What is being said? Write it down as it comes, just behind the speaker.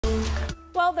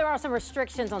Well, there are some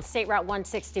restrictions on State Route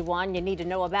 161 you need to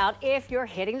know about if you're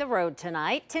hitting the road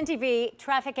tonight. 10 TV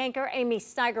traffic anchor Amy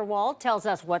Steigerwald tells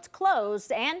us what's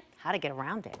closed and how to get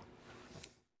around it.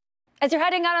 As you're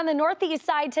heading out on the northeast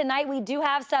side tonight, we do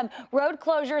have some road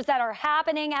closures that are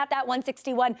happening at that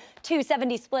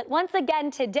 161-270 split. Once again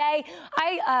today,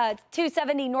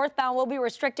 I-270 northbound will be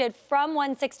restricted from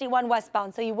 161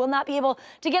 westbound, so you will not be able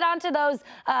to get onto those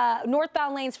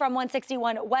northbound lanes from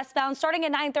 161 westbound starting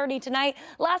at 9:30 tonight,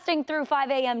 lasting through 5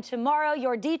 a.m. tomorrow.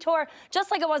 Your detour, just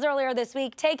like it was earlier this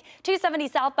week, take 270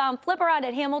 southbound, flip around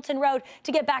at Hamilton Road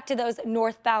to get back to those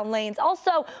northbound lanes.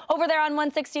 Also, over there on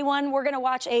 161, we're going to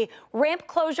watch a ramp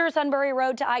closure, Sunbury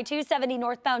Road to I-270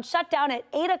 northbound, shut down at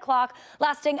 8 o'clock,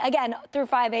 lasting again through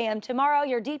 5 a.m. tomorrow.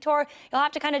 Your detour, you'll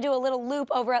have to kind of do a little loop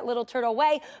over at Little Turtle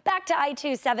Way, back to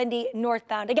I-270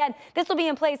 northbound. Again, this will be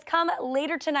in place come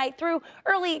later tonight through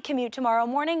early commute tomorrow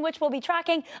morning, which we'll be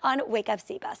tracking on Wake Up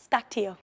CBus. Back to you.